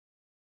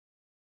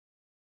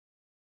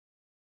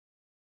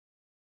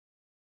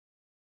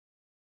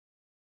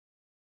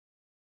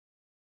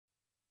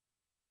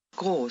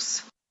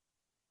groß,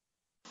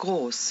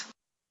 groß,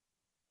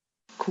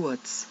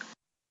 kurz,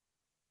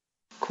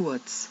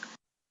 kurz,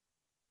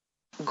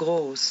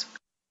 groß,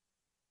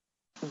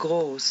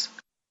 groß,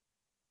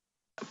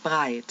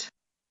 breit,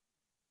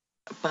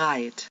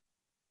 breit,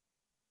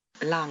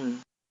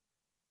 lang,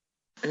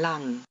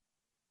 lang,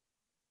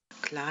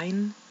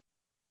 klein,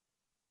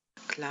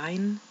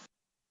 klein,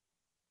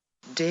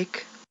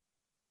 dick,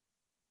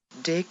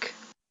 dick,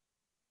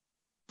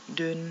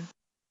 dünn,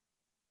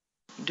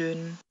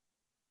 dünn,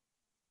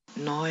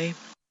 neu,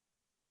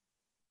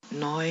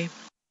 neu,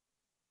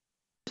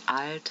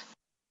 alt,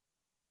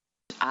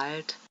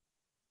 alt,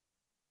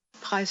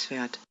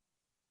 preiswert,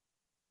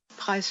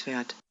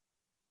 preiswert,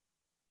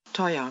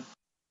 teuer,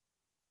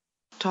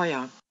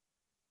 teuer,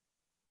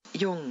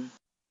 jung,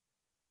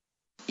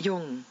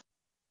 jung,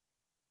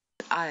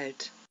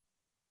 alt,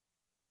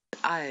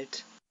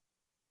 alt,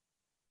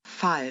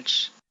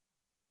 falsch,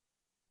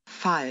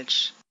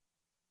 falsch,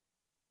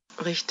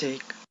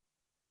 richtig,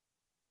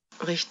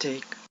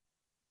 richtig,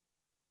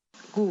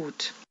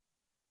 gut,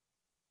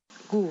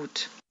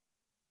 gut,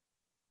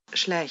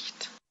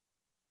 schlecht,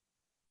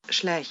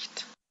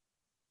 schlecht,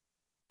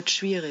 wird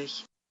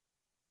schwierig,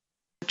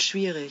 wird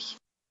schwierig,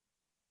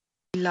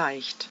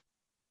 leicht,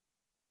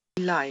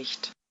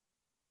 leicht,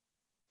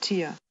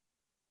 Tier,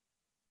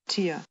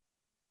 Tier,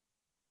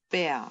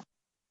 Bär,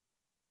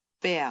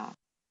 Bär,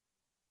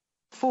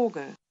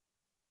 Vogel,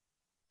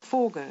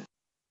 Vogel,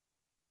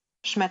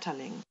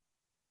 Schmetterling,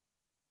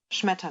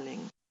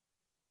 Schmetterling,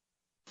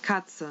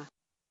 Katze,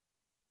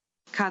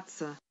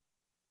 Katze,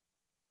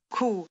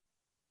 Kuh,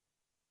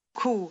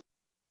 Kuh,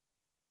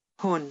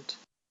 Hund,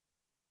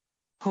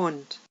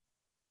 Hund,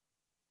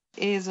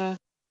 Esel,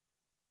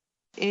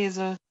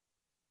 Esel,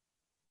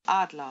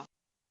 Adler,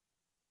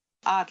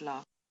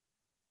 Adler,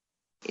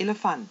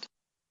 Elefant,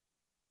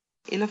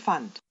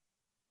 Elefant,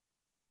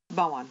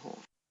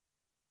 Bauernhof,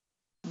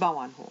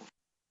 Bauernhof,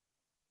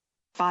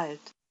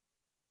 Wald,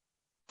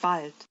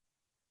 Wald,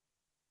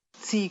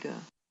 Ziege,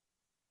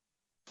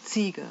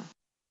 Ziege,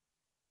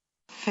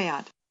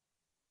 Pferd,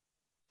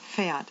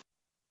 Pferd,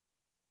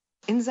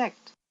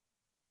 Insekt,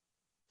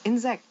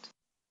 Insekt,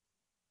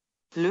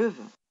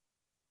 Löwe,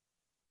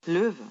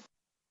 Löwe,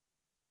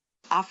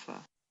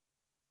 Affe,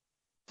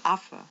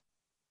 Affe,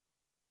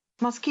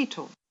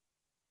 Moskito,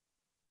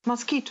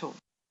 Moskito,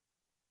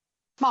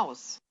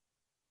 Maus,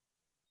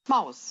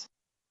 Maus,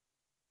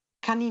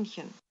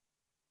 Kaninchen,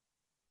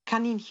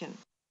 Kaninchen,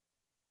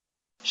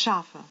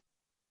 Schafe,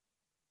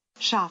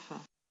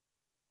 Schafe,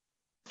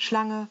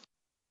 Schlange,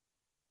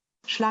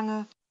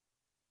 Schlange,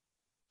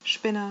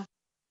 Spinne,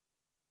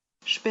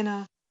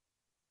 Spinne,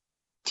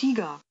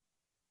 Tiger,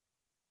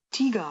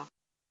 Tiger,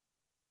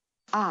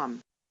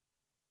 Arm,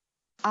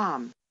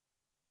 Arm,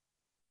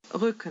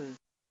 Rücken,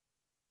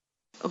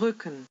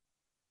 Rücken,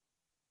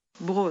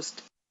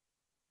 Brust,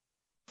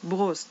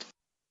 Brust,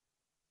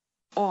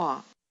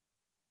 Ohr,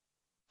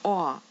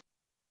 Ohr,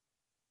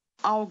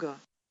 Auge,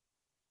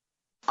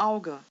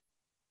 Auge,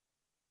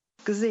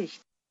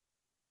 Gesicht,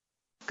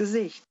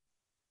 Gesicht,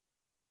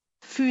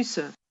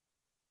 Füße,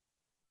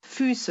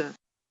 Füße,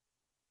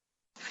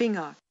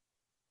 Finger,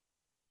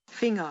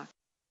 Finger,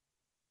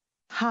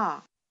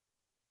 Haar,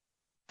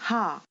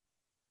 Haar,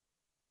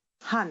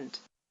 Hand,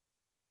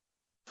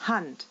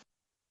 Hand,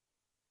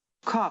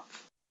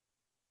 Kopf,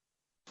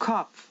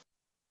 Kopf,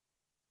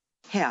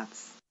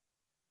 Herz,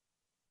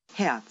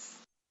 Herz,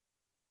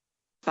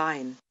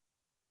 Bein,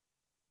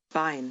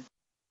 Bein,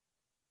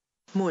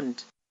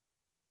 Mund,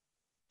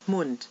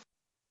 Mund,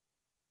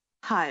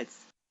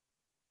 Hals,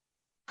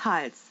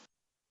 Hals,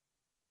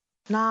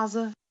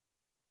 Nase,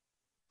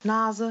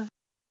 Nase,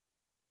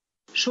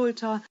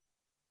 Schulter,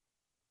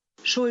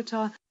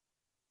 Schulter,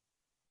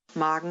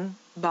 Magen,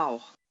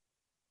 Bauch,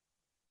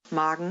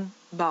 Magen,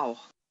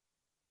 Bauch,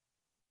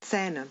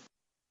 Zähne,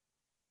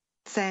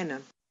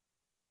 Zähne,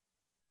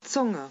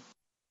 Zunge,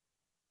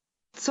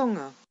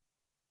 Zunge,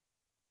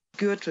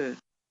 Gürtel,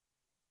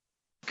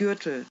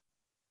 Gürtel,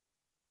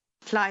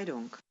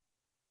 Kleidung,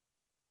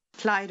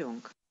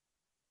 Kleidung,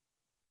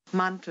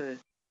 Mantel,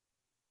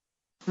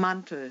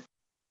 Mantel,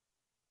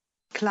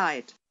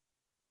 Kleid,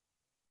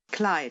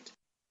 Kleid,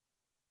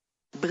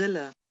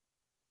 Brille,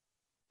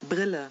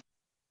 Brille,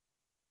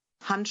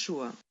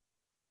 Handschuhe,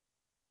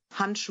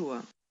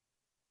 Handschuhe,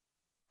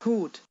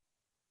 Hut,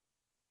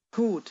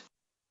 Hut,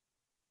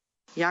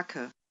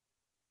 Jacke,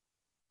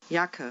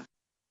 Jacke,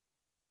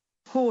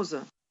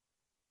 Hose,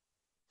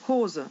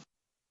 Hose,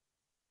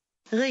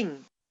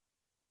 Ring,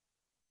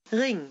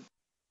 Ring,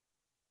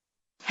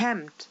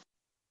 Hemd,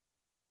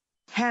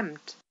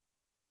 Hemd,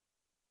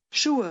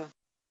 Schuhe,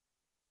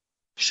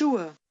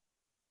 Schuhe,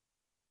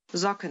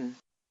 Socken,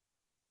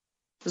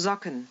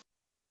 Socken,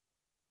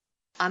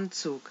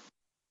 Anzug,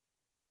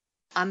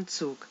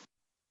 Anzug,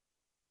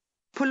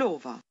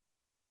 Pullover,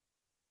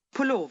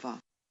 Pullover,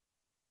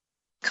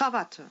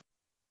 Krawatte,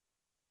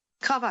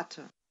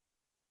 Krawatte,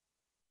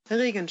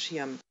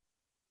 Regenschirm,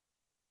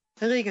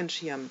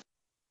 Regenschirm,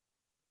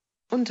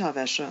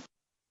 Unterwäsche,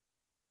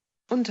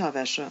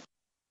 Unterwäsche,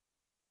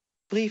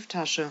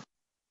 Brieftasche,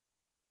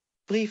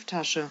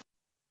 Brieftasche,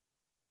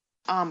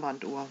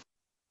 Armbanduhr,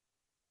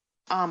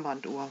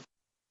 Armbanduhr,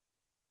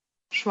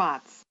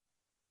 schwarz,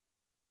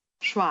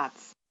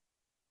 schwarz,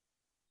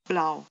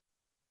 blau,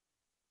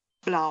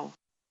 blau,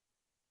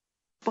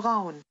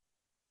 braun,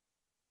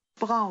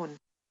 braun,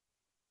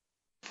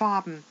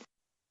 Farben,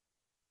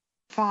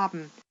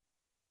 Farben,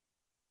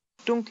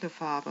 dunkle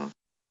Farbe,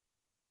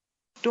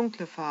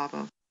 dunkle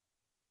Farbe,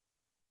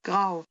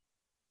 grau,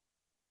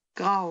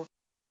 grau,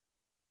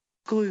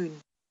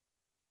 grün,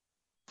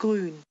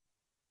 grün,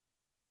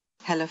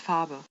 helle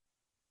Farbe,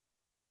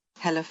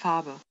 helle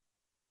Farbe,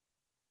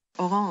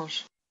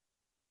 orange,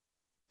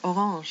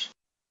 orange,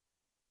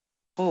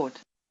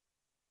 rot,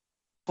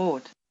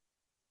 rot,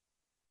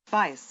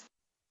 weiß,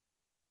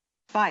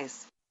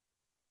 weiß,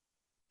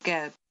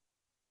 gelb,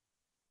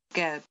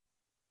 gelb,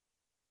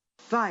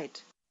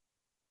 weit,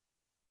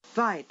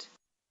 weit,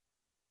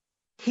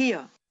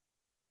 hier,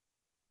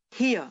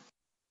 hier,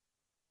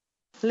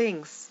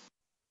 links,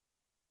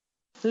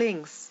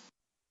 links,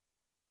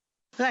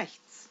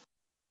 rechts,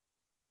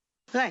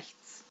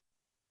 rechts,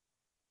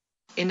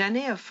 in der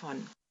Nähe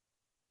von,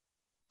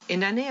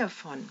 in der Nähe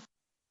von,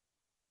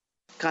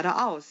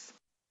 geradeaus,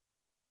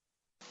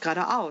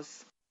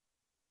 geradeaus,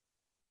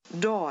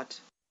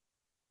 dort,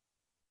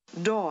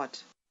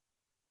 dort,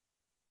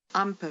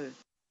 Ampel,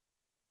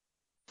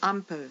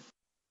 Ampel,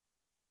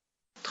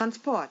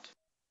 Transport,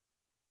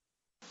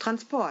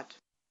 Transport,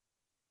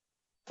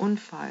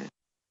 Unfall,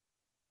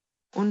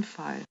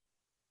 Unfall,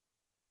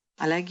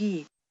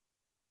 Allergie,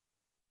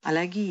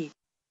 Allergie,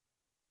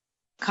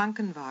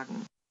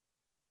 Krankenwagen,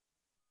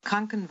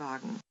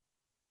 Krankenwagen,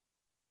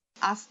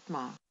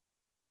 Asthma,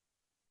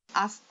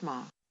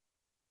 Asthma,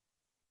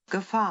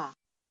 Gefahr,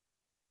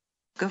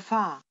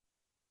 Gefahr,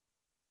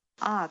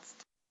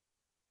 Arzt,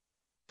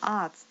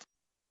 Arzt,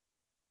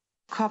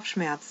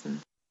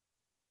 Kopfschmerzen,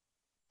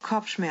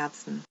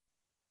 Kopfschmerzen,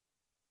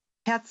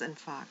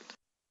 Herzinfarkt,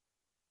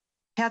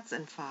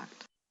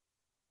 Herzinfarkt,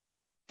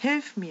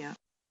 hilf mir,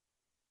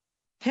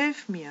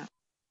 hilf mir,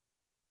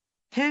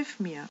 hilf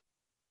mir,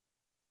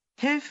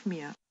 hilf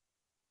mir,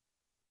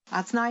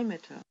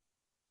 Arzneimittel,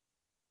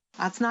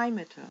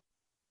 Arzneimittel,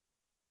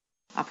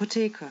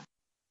 Apotheke,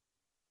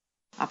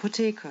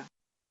 Apotheke,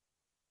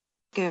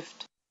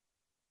 Gift,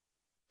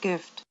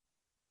 Gift,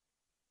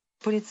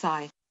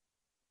 Polizei,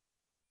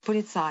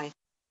 Polizei,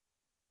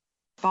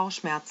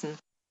 Bauchschmerzen,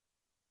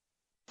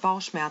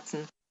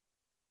 Bauchschmerzen,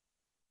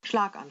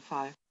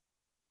 Schlaganfall,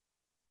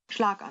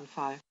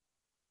 Schlaganfall,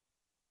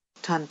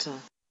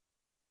 Tante,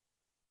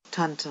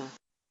 Tante,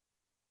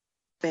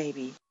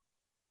 Baby,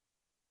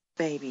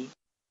 Baby,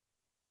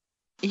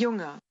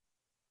 Junge,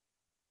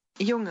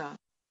 Junge,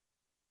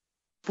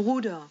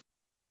 Bruder,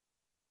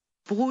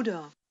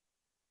 Bruder,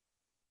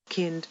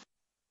 Kind,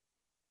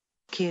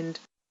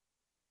 Kind,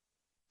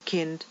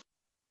 Kind,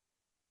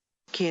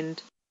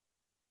 Kind,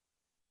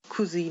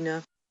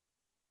 Cousine,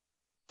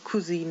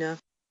 Cousine,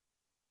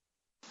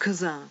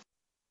 Cousin,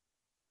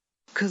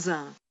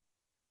 Cousin,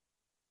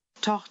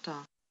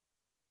 Tochter,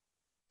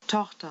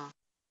 Tochter,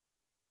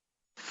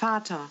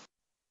 Vater,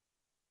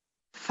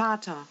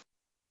 Vater,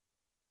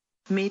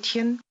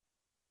 Mädchen,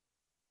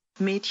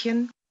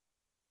 Mädchen,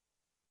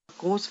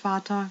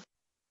 Großvater,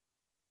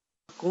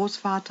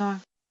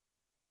 Großvater,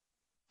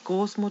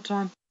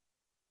 Großmutter,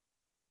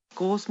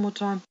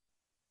 Großmutter,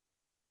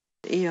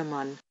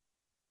 Ehemann,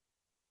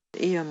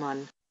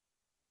 Ehemann,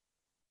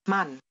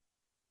 Mann,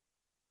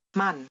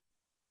 Mann,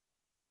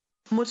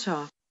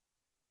 Mutter,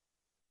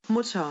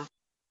 Mutter,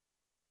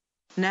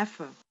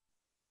 Neffe,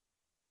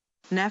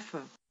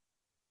 Neffe,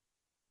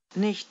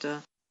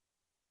 Nichte,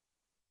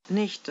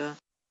 Nichte,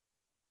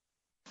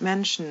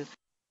 Menschen,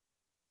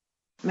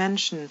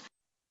 Menschen,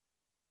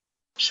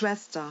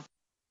 Schwester,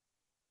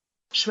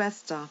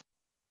 Schwester,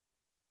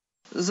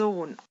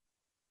 Sohn,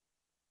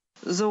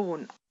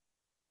 Sohn,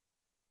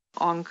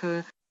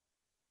 Onkel,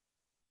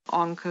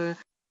 Onkel,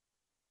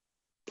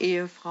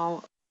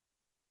 Ehefrau,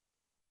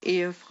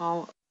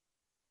 Ehefrau,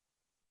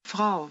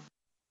 Frau,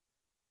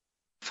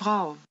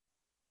 Frau,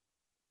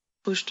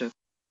 Frühstück,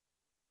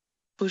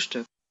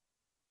 Frühstück,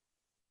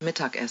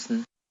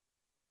 Mittagessen,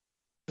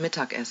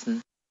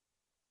 Mittagessen,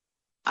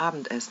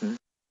 Abendessen,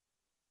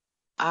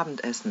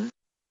 Abendessen,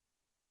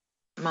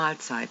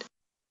 Mahlzeit,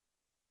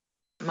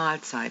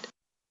 Mahlzeit,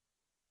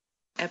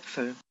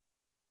 Äpfel,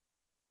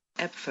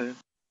 Äpfel,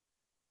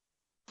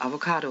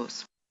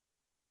 Avocados,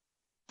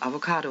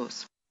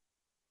 Avocados,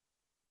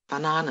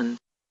 Bananen,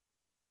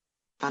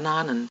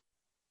 Bananen,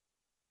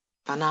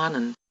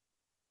 Bananen,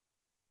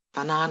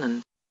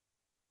 Bananen,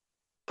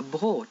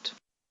 Brot,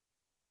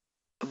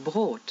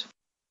 Brot,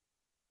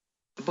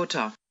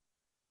 Butter,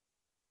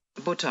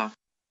 Butter,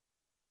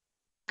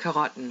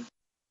 Karotten,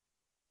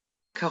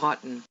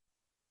 Karotten,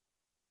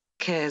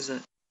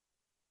 Käse,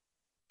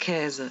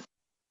 Käse,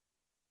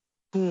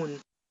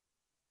 Huhn,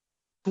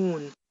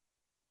 Huhn,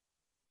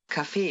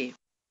 Kaffee,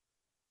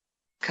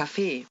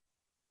 Kaffee,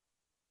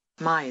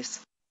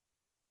 Mais,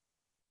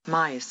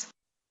 Mais,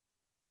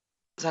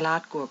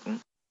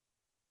 Salatgurken,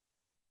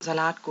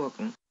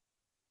 Salatgurken,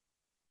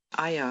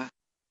 Eier,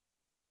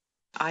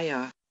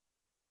 Eier,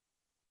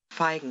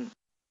 Feigen,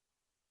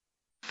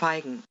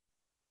 Feigen,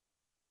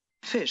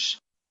 Fisch,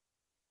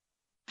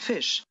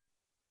 Fisch,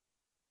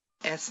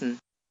 Essen,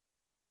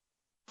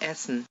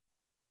 Essen,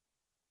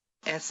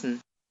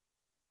 Essen,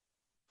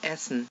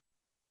 Essen,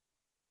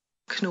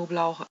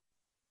 Knoblauch,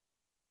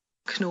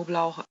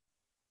 Knoblauch,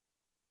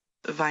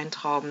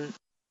 Weintrauben,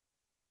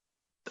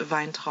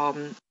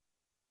 Weintrauben,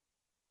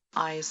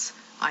 Eis,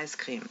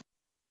 Eiscreme,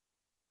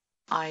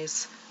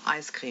 Eis,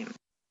 Eiscreme,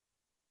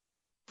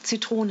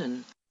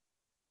 Zitronen,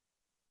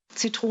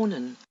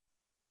 Zitronen,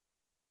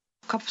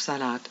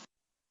 Kopfsalat,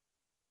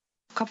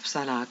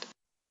 Kopfsalat,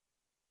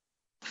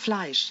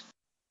 Fleisch,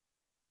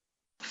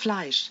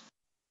 Fleisch,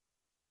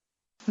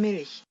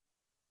 Milch,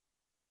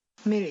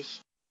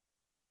 Milch,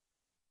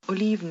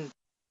 Oliven,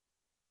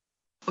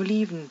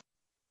 Oliven,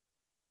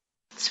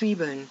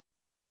 Zwiebeln,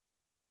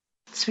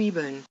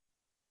 Zwiebeln,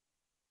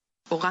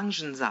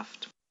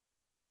 Orangensaft,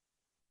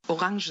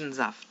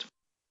 Orangensaft,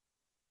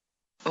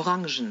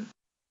 Orangen,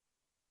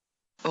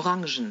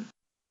 Orangen,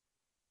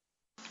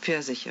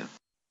 Pfirsiche,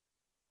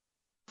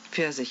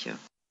 Pfirsiche,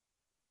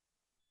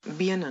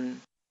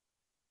 Birnen,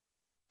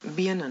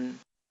 Birnen,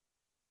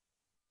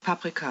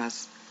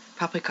 Paprikas,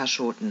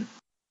 Paprikaschoten,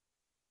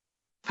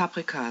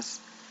 Paprikas,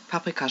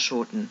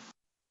 Paprikaschoten,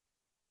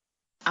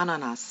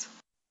 Ananas,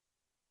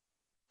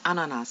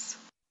 Ananas,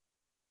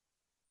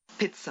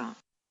 Pizza,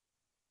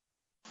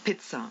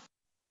 Pizza,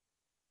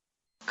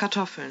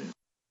 Kartoffeln,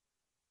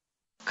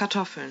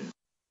 Kartoffeln,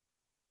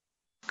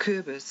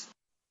 Kürbis,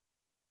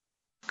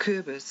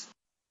 Kürbis,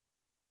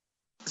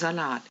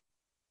 Salat,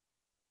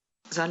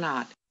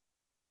 Salat,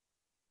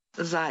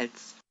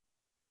 Salz,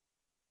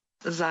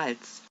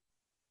 Salz,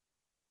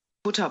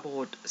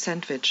 Butterbrot,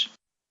 Sandwich,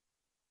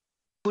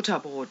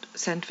 Butterbrot,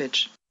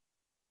 Sandwich,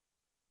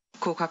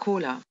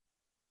 Coca-Cola,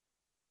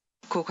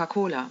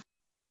 Coca-Cola,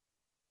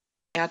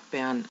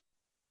 Erdbeeren,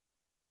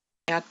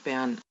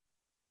 Erdbeeren,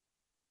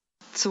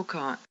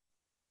 Zucker,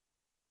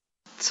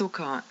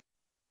 Zucker,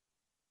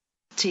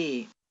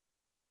 Tee,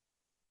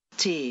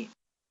 Tee,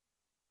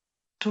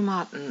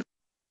 Tomaten,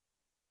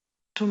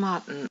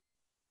 Tomaten,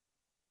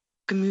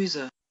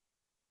 Gemüse,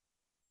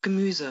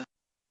 Gemüse,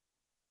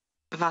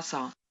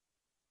 Wasser,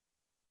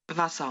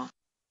 Wasser,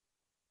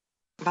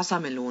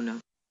 Wassermelone,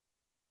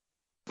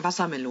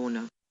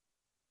 Wassermelone,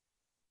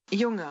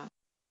 Junge,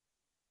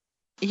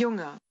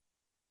 Junge,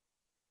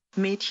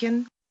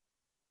 Mädchen,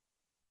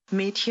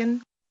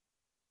 Mädchen,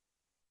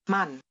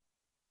 Mann,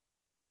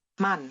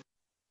 Mann,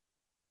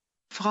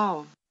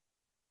 Frau,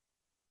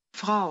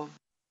 Frau,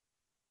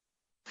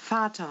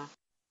 Vater,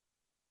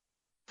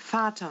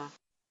 Vater,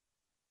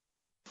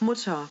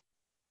 Mutter,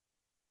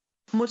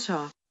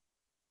 Mutter,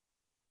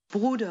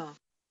 Bruder,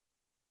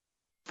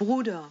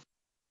 Bruder,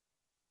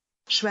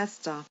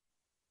 Schwester,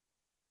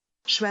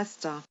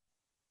 Schwester,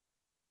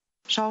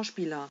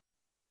 Schauspieler,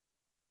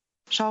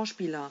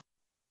 Schauspieler,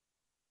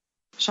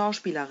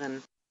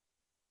 Schauspielerin,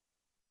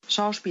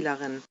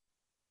 Schauspielerin,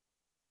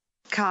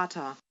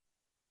 Kater,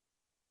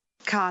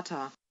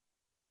 Kater,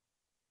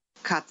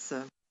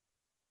 Katze,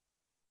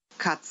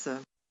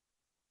 Katze,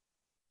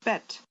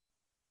 Bett,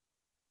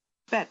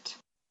 Bett,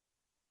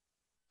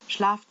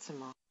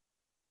 Schlafzimmer,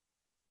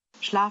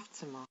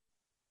 Schlafzimmer,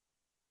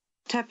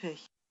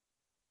 Teppich,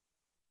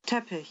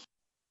 Teppich,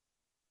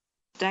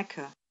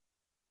 Decke,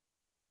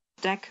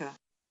 Decke,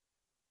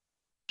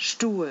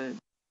 Stuhl,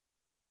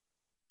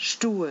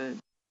 Stuhl,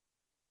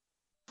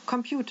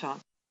 Computer,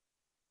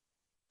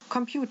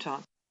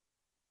 Computer,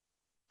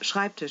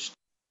 Schreibtisch,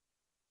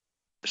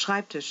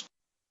 Schreibtisch,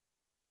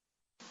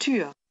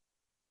 Tür,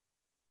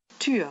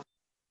 Tür,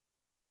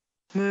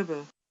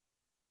 Möbel,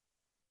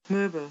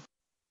 Möbel,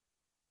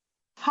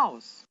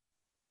 Haus,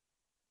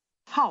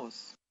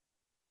 Haus,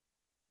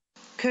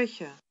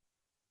 Küche,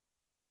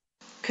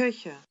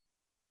 Küche,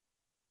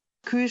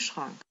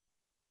 Kühlschrank,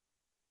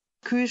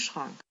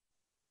 Kühlschrank,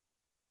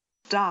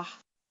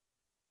 Dach,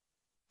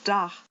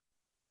 Dach,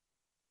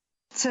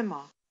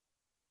 Zimmer,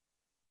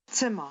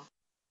 Zimmer,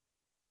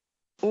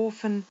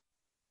 Ofen,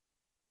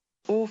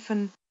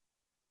 Ofen,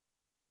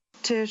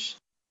 Tisch,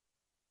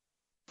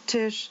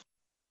 Tisch,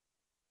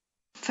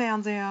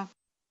 Fernseher,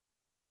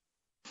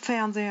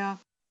 Fernseher,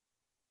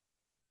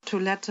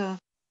 Toilette,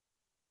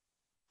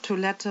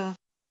 Toilette,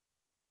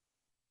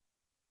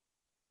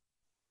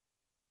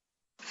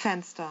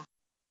 Fenster,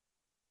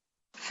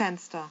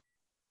 Fenster,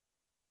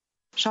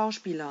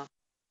 Schauspieler,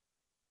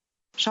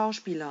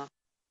 Schauspieler,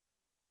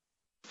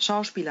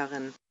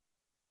 Schauspielerin,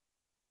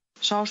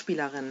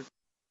 Schauspielerin,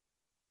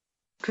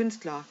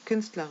 Künstler,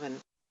 Künstlerin,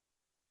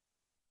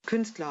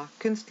 Künstler,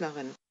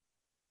 Künstlerin,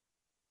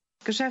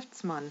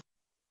 Geschäftsmann,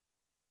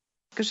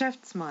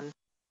 Geschäftsmann,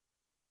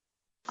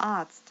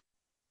 Arzt,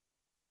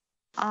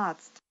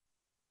 Arzt,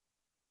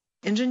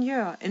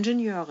 Ingenieur,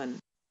 Ingenieurin,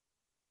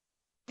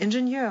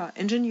 Ingenieur,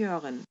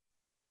 Ingenieurin,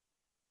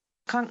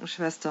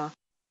 Krankenschwester,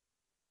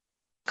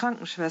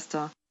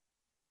 Krankenschwester,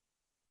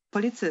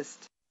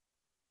 Polizist,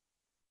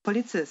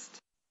 Polizist,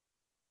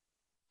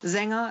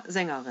 Sänger,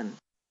 Sängerin,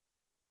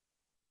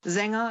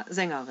 Sänger,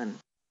 Sängerin,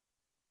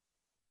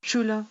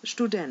 Schüler,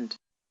 Student.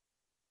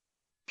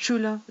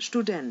 Schüler,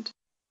 Student.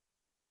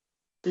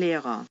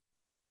 Lehrer,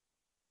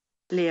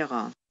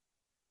 Lehrer.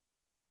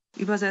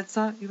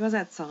 Übersetzer,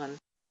 Übersetzerin.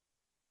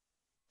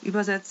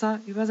 Übersetzer,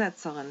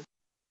 Übersetzerin.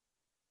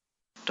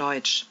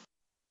 Deutsch,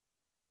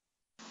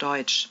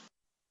 Deutsch.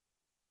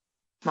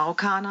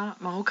 Marokkaner,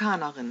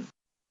 Marokkanerin.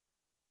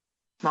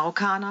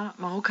 Marokkaner,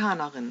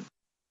 Marokkanerin.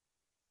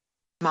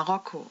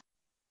 Marokko,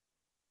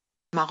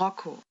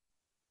 Marokko.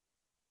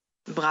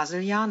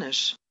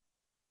 Brasilianisch,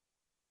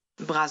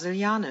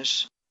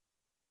 Brasilianisch.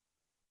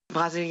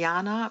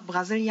 Brasilianer,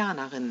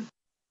 Brasilianerin.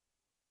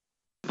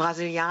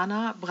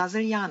 Brasilianer,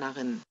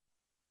 Brasilianerin.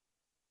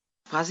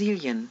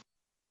 Brasilien,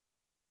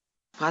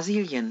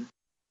 Brasilien.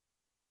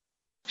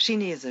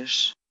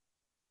 Chinesisch,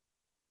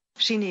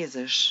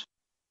 Chinesisch.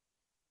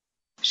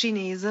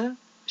 Chinese,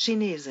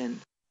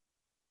 Chinesin.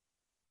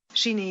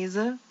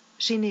 Chinese,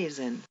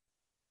 Chinesin.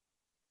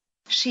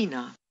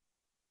 China,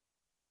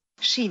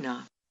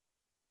 China.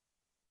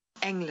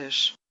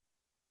 Englisch,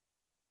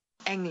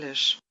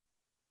 Englisch.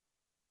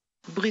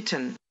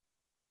 Briten,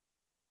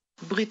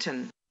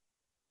 Briten.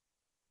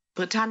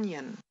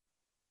 Britannien,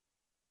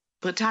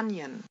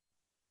 Britannien.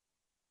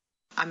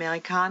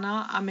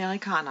 Amerikaner,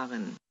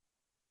 Amerikanerin.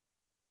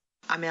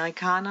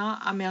 Amerikaner,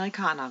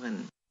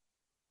 Amerikanerin.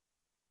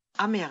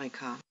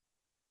 Amerika,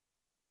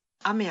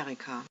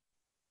 Amerika.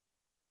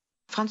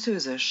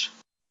 Französisch,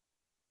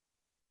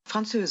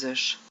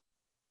 Französisch.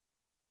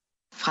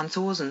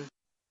 Franzosen,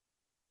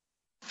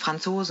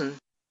 Franzosen.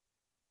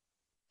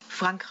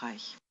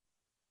 Frankreich,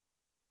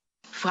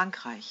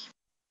 Frankreich.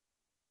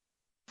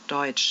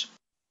 Deutsch,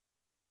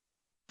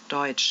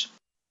 Deutsch.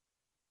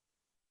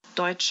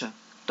 Deutsche,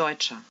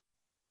 Deutscher.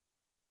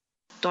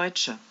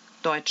 Deutsche,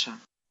 Deutscher.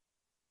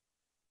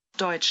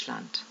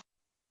 Deutschland,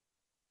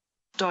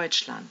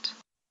 Deutschland.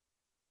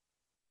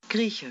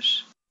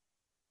 Griechisch,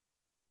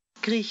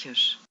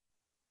 Griechisch.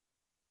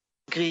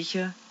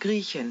 Grieche,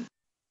 Griechin.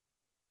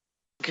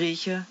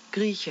 Grieche,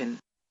 Griechin.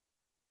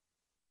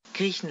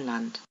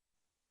 Griechenland,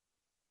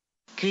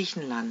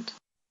 Griechenland.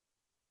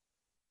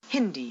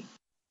 Hindi,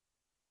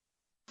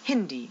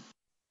 Hindi.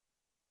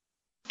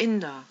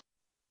 Inder,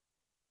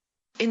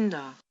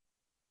 Inder.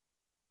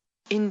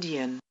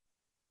 Indien,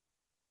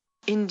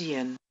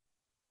 Indien.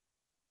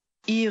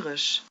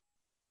 Irisch,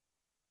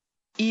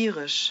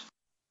 Irisch.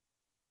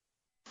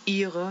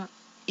 Ihre,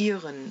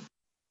 Iren.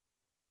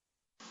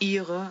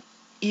 Ihre,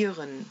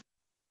 Iren.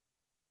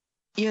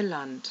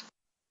 Irland,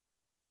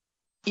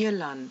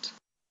 Irland.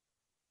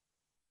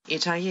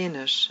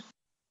 Italienisch,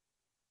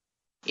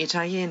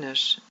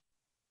 Italienisch.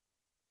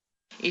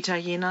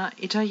 Italiener,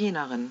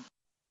 Italienerin.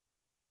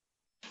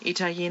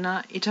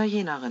 Italiener,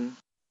 Italienerin.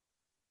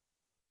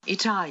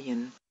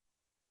 Italien,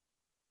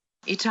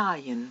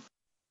 Italien.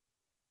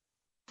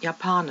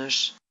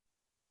 Japanisch,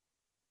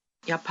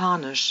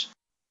 Japanisch.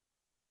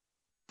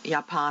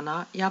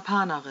 Japaner,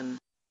 Japanerin.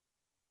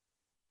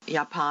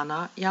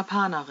 Japaner,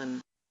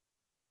 Japanerin.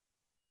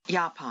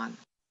 Japan,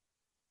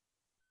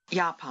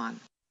 Japan.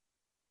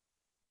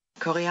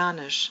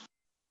 Koreanisch,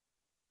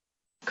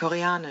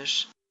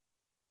 Koreanisch.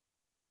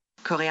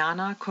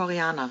 Koreaner,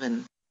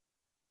 Koreanerin.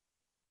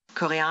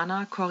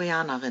 Koreaner,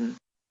 Koreanerin.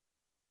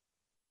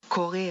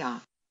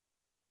 Korea,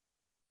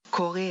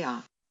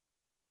 Korea.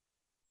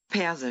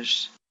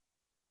 Persisch,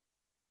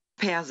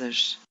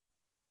 Persisch.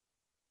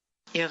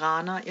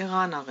 Iraner,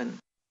 Iranerin.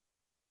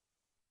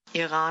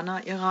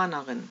 Iraner,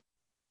 Iranerin.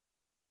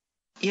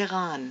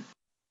 Iran,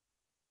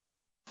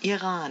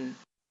 Iran.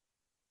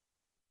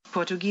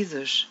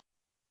 Portugiesisch,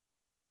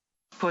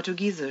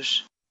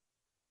 Portugiesisch.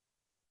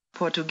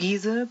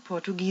 Portugiese,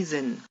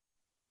 Portugiesin.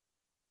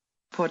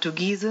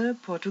 Portugiese,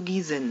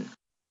 Portugiesin.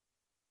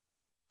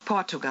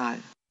 Portugal,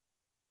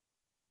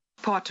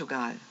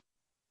 Portugal.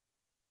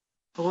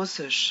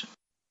 Russisch,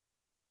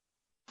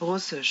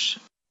 Russisch.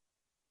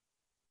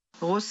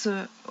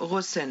 Russe,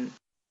 Russin.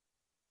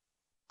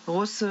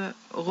 Russe,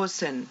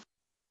 Russin.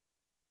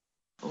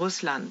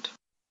 Russland,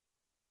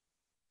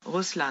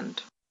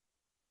 Russland.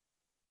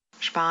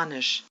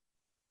 Spanisch,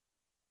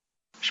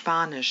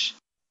 Spanisch.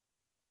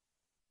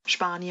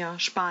 Spanier,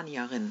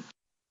 Spanierin.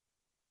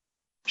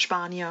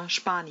 Spanier,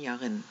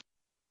 Spanierin.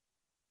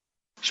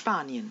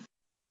 Spanien,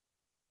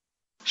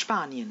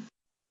 Spanien.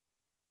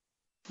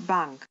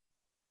 Bank,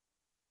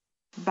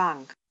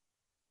 Bank.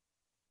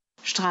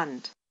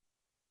 Strand,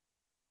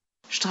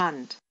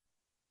 Strand.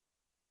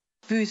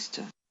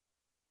 Wüste,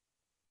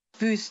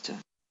 Wüste.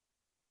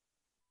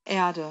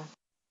 Erde,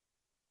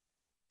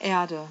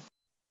 Erde.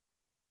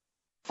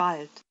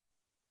 Wald,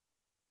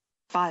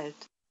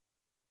 Wald.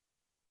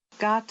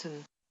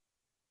 Garten,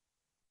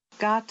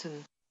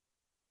 Garten.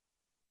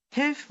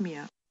 Hilf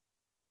mir,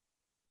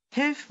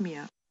 hilf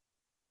mir.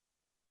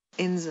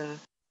 Insel,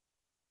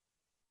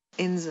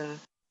 Insel.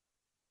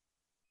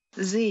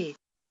 See,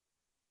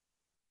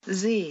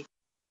 See.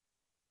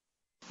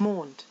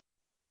 Mond,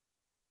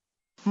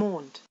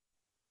 Mond.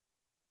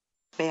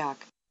 Berg,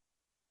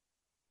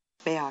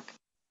 Berg.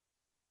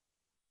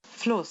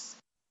 Fluss,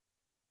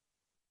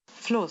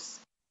 Fluss.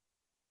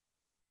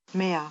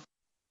 Meer,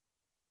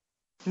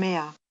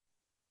 Meer,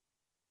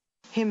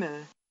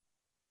 Himmel,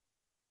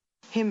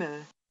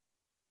 Himmel,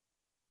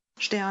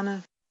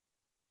 Sterne,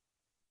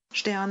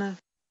 Sterne,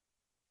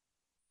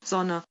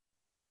 Sonne,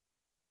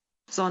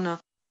 Sonne,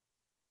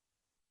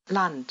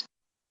 Land,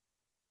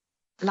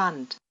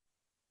 Land,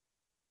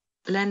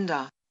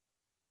 Länder,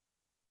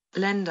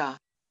 Länder,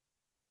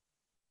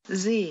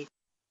 See,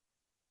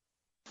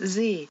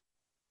 See,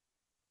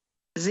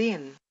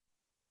 sehen,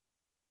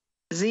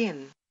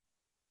 sehen,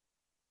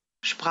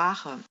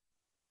 Sprache,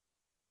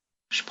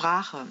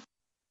 Sprache,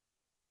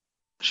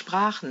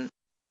 Sprachen,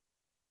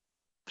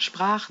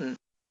 Sprachen,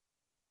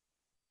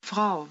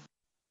 Frau,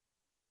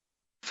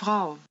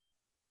 Frau,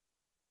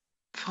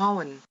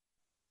 Frauen,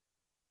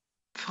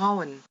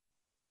 Frauen,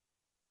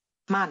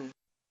 Mann,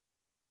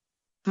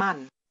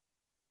 Mann,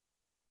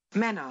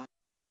 Männer,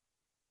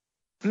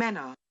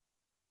 Männer,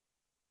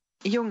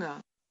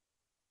 Junge,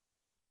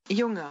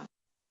 Junge,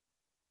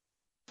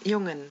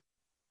 Jungen,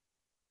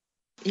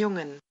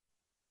 Jungen,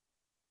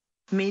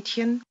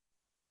 Mädchen,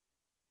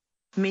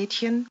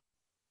 Mädchen,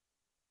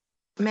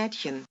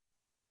 Mädchen,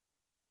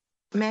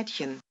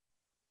 Mädchen,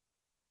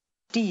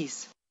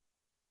 dies,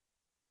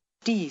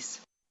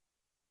 dies,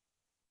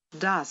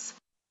 das,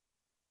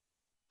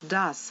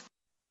 das,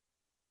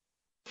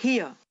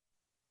 hier,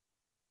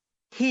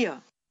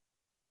 hier,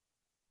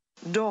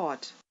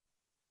 dort,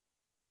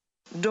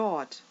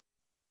 dort,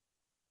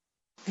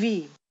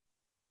 wie,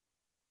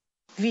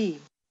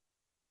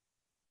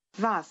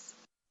 was,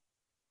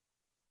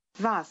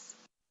 was,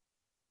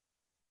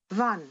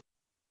 wann,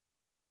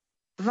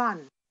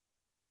 wann,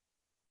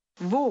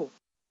 wo,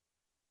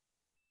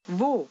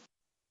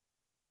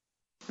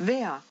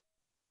 wer,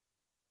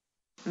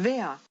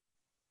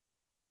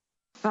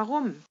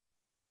 warum,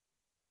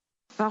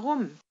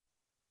 warum,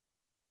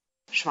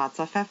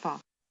 schwarzer Pfeffer,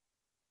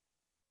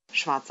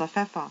 schwarzer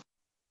Pfeffer,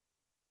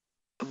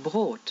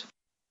 Brot,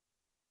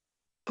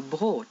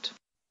 Brot,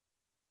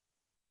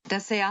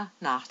 Dessert,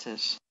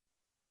 Nachtisch,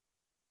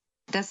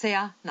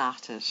 Dessert,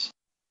 Nachtisch,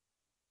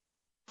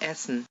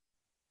 Essen,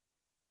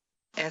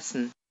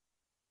 Essen,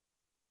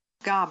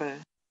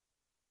 Gabel,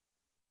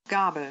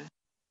 Gabel,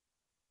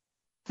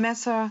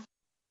 Messer,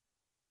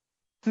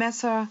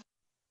 Messer,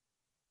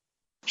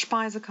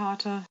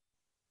 Speisekarte,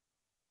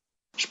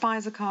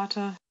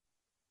 Speisekarte,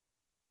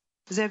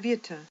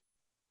 Serviette,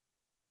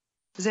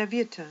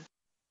 Serviette,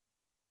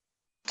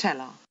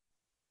 Teller,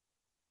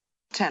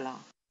 Teller,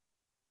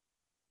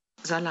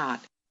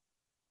 Salat,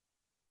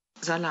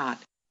 Salat,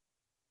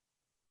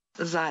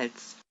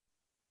 Salz,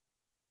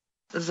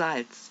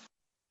 Salz,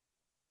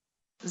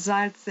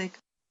 salzig,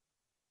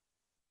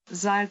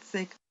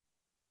 salzig,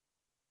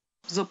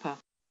 Suppe,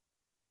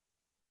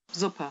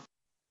 Suppe,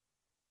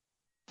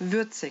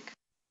 würzig,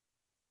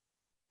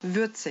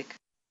 würzig,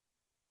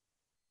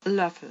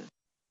 Löffel,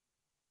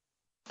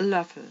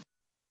 Löffel,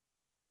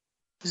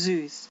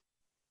 süß,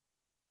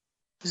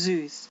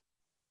 süß,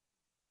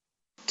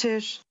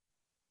 Tisch,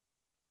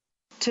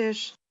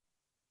 Tisch,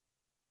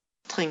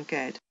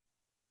 Trinkgeld,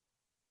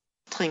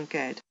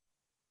 Trinkgeld,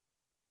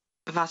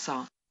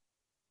 Wasser,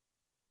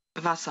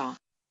 Wasser,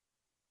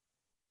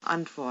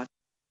 Antwort,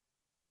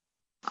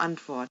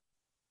 Antwort,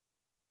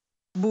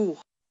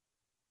 Buch,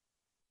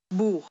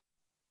 Buch,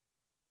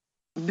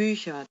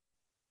 Bücher,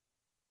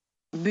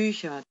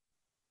 Bücher,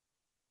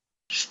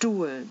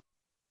 Stuhl,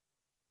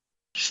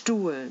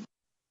 Stuhl,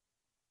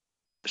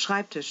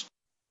 Schreibtisch,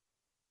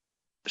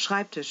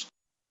 Schreibtisch,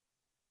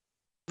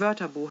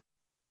 Wörterbuch,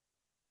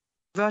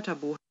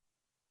 Wörterbuch,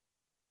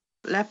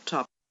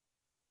 Laptop,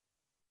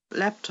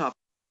 Laptop,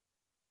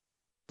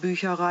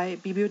 Bücherei,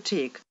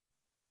 Bibliothek,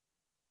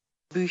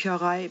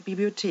 Bücherei,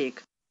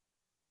 Bibliothek,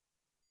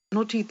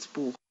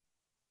 Notizbuch,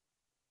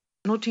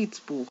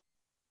 Notizbuch,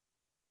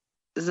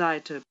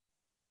 Seite,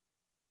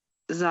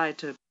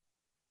 Seite,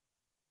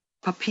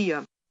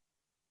 Papier,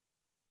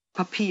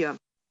 Papier,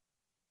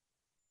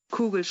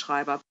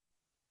 Kugelschreiber,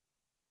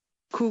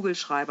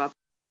 Kugelschreiber,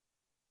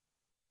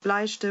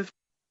 Bleistift,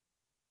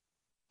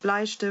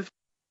 Bleistift,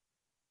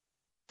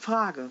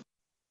 Frage,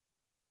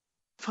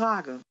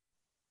 Frage,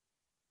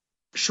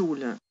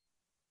 Schule,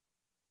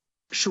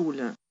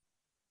 Schule,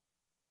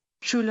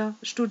 Schüler,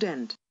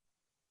 Student,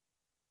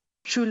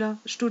 Schüler,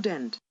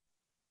 Student,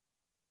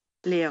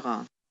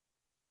 Lehrer,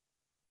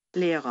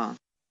 Lehrer,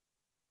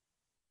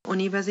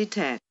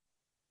 Universität,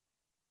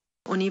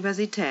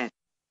 Universität.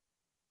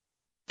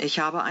 Ich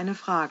habe eine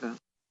Frage.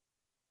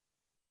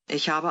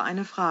 Ich habe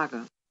eine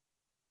Frage.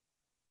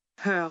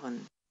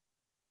 Hören,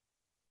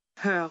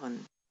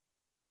 hören,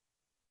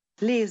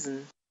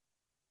 lesen,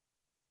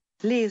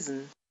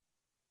 lesen,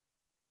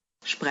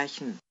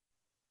 sprechen,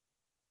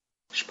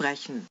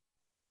 sprechen,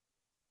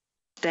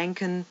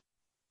 denken,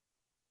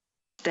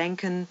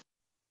 denken,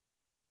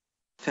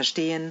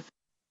 verstehen,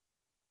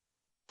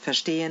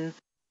 verstehen,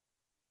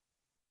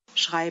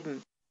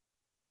 schreiben,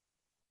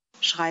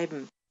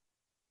 schreiben,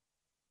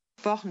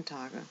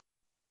 Wochentage,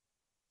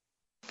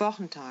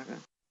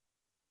 Wochentage,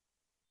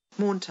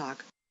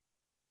 Montag,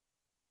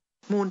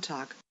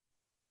 Montag,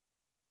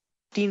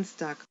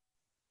 Dienstag,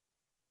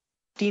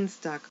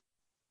 Dienstag,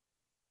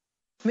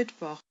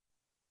 Mittwoch,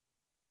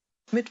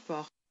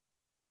 Mittwoch,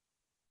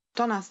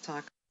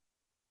 Donnerstag,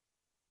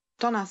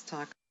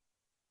 Donnerstag,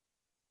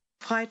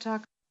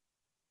 Freitag,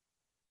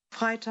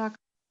 Freitag,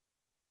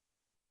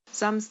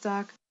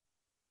 Samstag,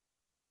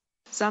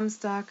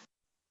 Samstag,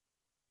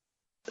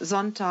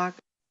 Sonntag,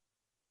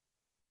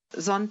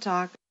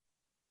 Sonntag,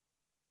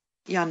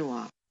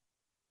 Januar,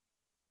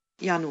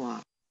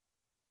 Januar,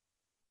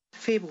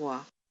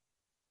 Februar,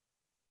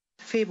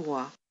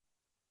 Februar,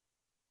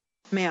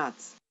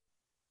 März,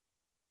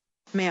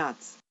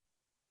 März,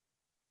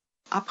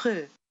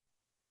 April,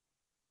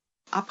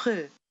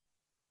 April,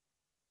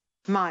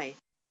 Mai,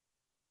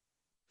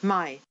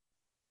 Mai,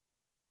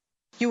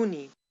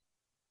 Juni,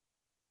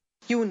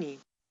 Juni,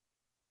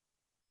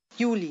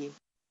 Juli,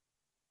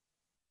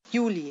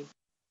 Juli,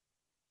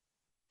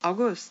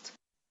 August,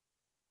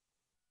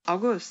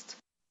 August,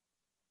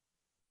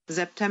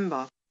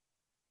 September,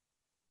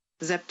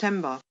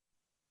 September,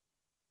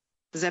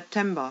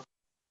 September,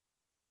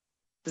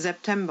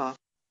 September,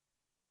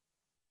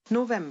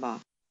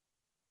 November,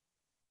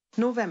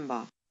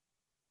 November,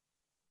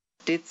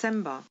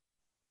 Dezember,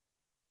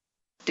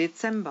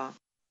 Dezember,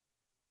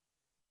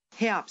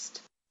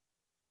 Herbst,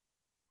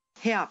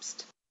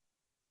 Herbst,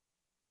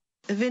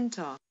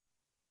 Winter,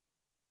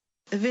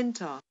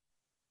 Winter,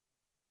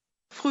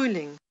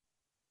 Frühling,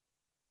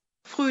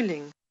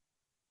 Frühling,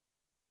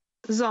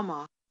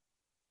 Sommer,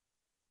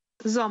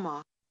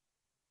 Sommer,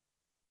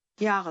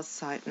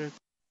 Jahreszeiten,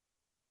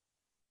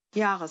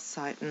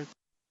 Jahreszeiten,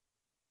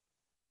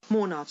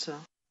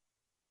 Monate,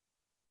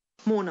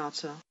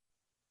 Monate,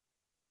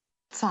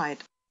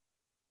 Zeit,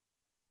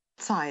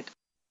 Zeit,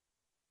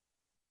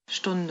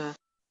 Stunde,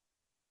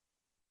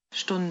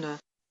 Stunde,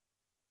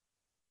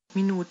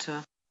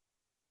 Minute,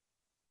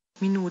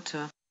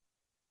 Minute,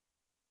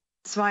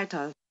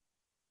 zweiter,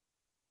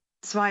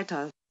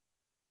 zweiter,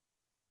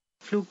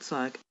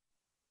 Flugzeug,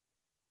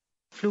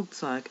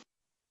 Flugzeug,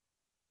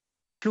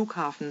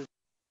 Flughafen,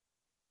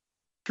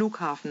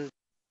 Flughafen,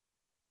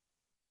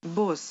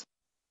 Bus,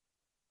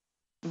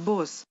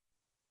 Bus,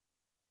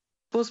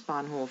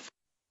 Busbahnhof,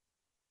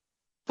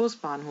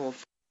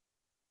 Busbahnhof,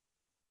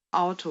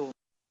 Auto,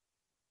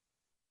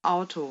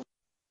 Auto,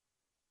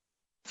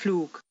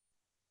 Flug,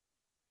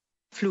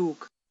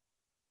 Flug,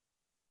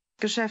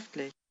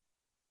 geschäftlich,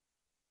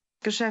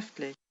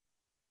 geschäftlich,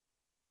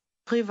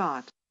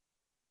 privat,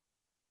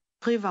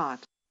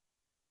 privat,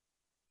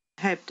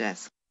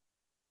 Helpdesk,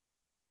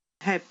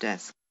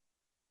 Helpdesk,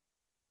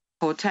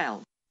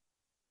 Hotel,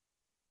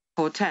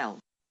 Hotel,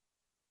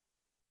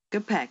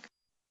 Gepäck,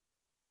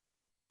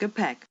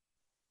 Gepäck,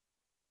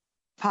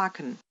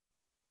 Parken,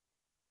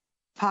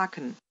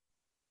 Parken,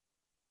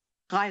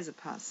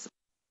 Reisepass,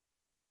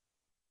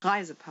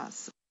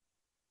 Reisepass,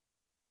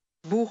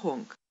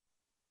 Buchung,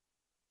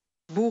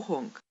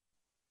 Buchung,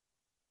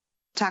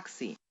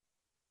 Taxi,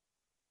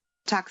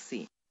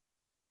 Taxi,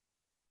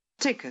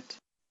 Ticket,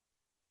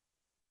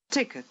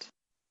 Ticket,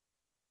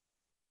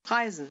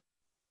 Reisen,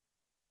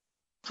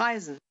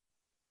 Reisen,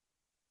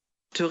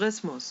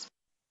 Tourismus,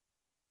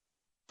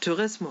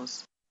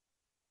 Tourismus,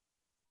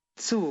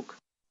 Zug,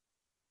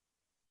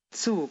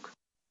 Zug,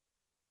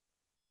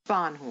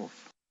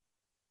 Bahnhof,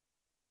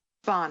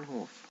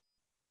 Bahnhof,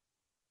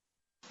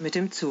 mit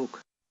dem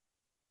Zug,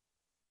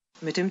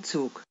 mit dem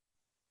Zug,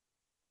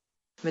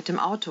 mit dem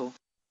Auto,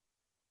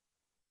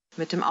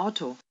 mit dem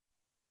Auto,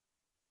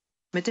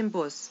 mit dem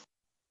Bus,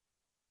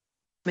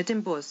 mit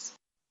dem Bus,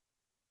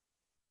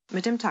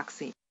 mit dem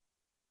Taxi,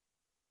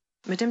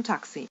 mit dem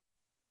Taxi,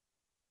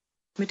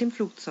 mit dem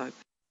Flugzeug,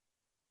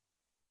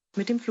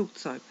 mit dem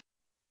Flugzeug,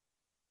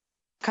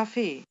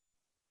 Kaffee,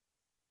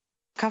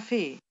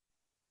 Kaffee,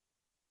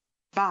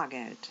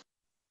 Bargeld,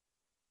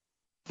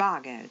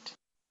 Bargeld,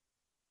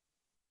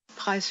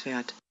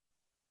 preiswert,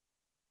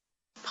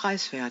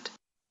 preiswert,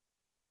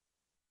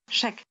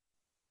 Scheck,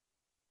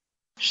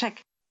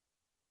 Scheck,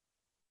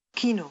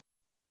 Kino,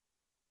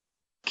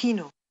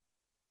 Kino,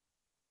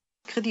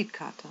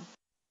 Kreditkarte,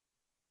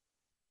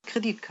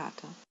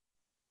 Kreditkarte,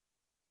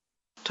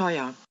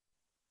 teuer,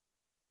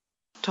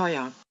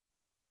 teuer,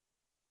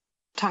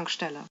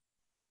 Tankstelle,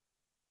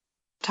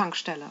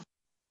 Tankstelle,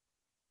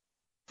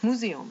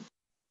 Museum,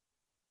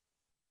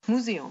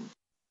 Museum,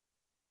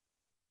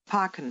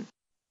 Parken,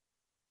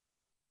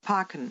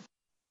 Parken,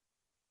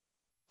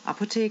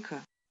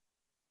 Apotheke,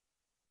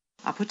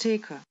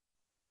 Apotheke,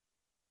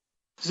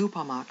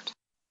 Supermarkt,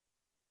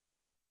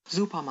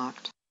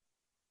 Supermarkt,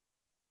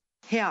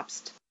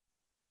 Herbst,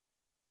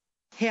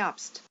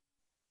 Herbst,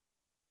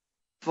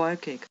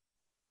 wolkig,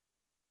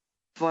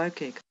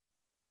 wolkig,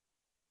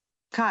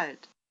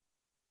 kalt,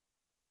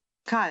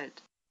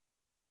 kalt,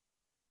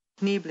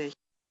 neblig,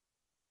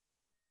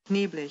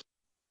 neblig,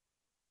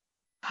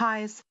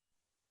 heiß,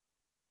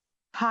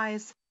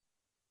 heiß,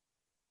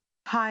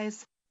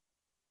 heiß,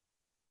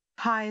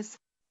 heiß,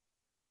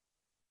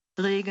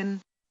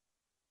 Regen,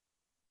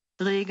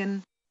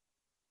 Regen,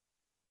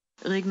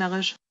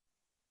 regnerisch,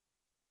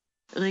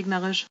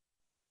 regnerisch,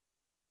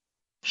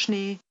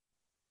 Schnee,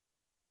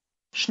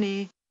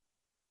 Schnee,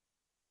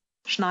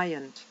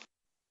 schneien,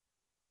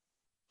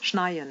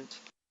 schneiend,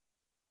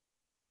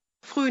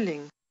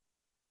 Frühling,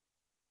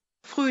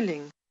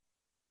 Frühling,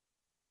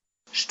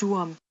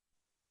 Sturm,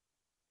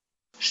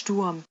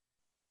 Sturm,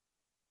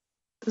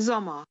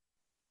 Sommer,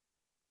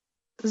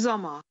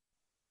 Sommer,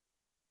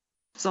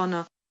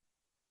 Sonne,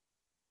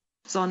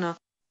 Sonne,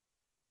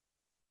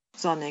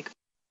 sonnig,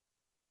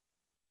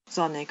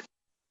 sonnig,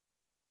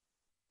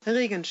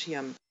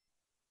 Regenschirm,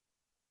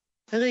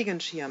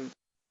 Regenschirm,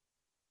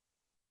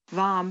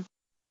 warm,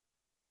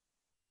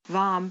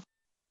 warm,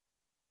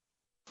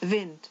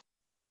 Wind,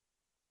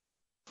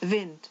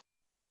 Wind,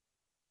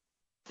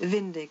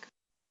 windig,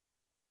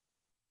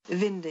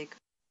 windig,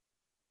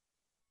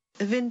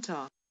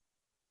 Winter,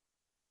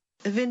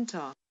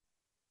 Winter,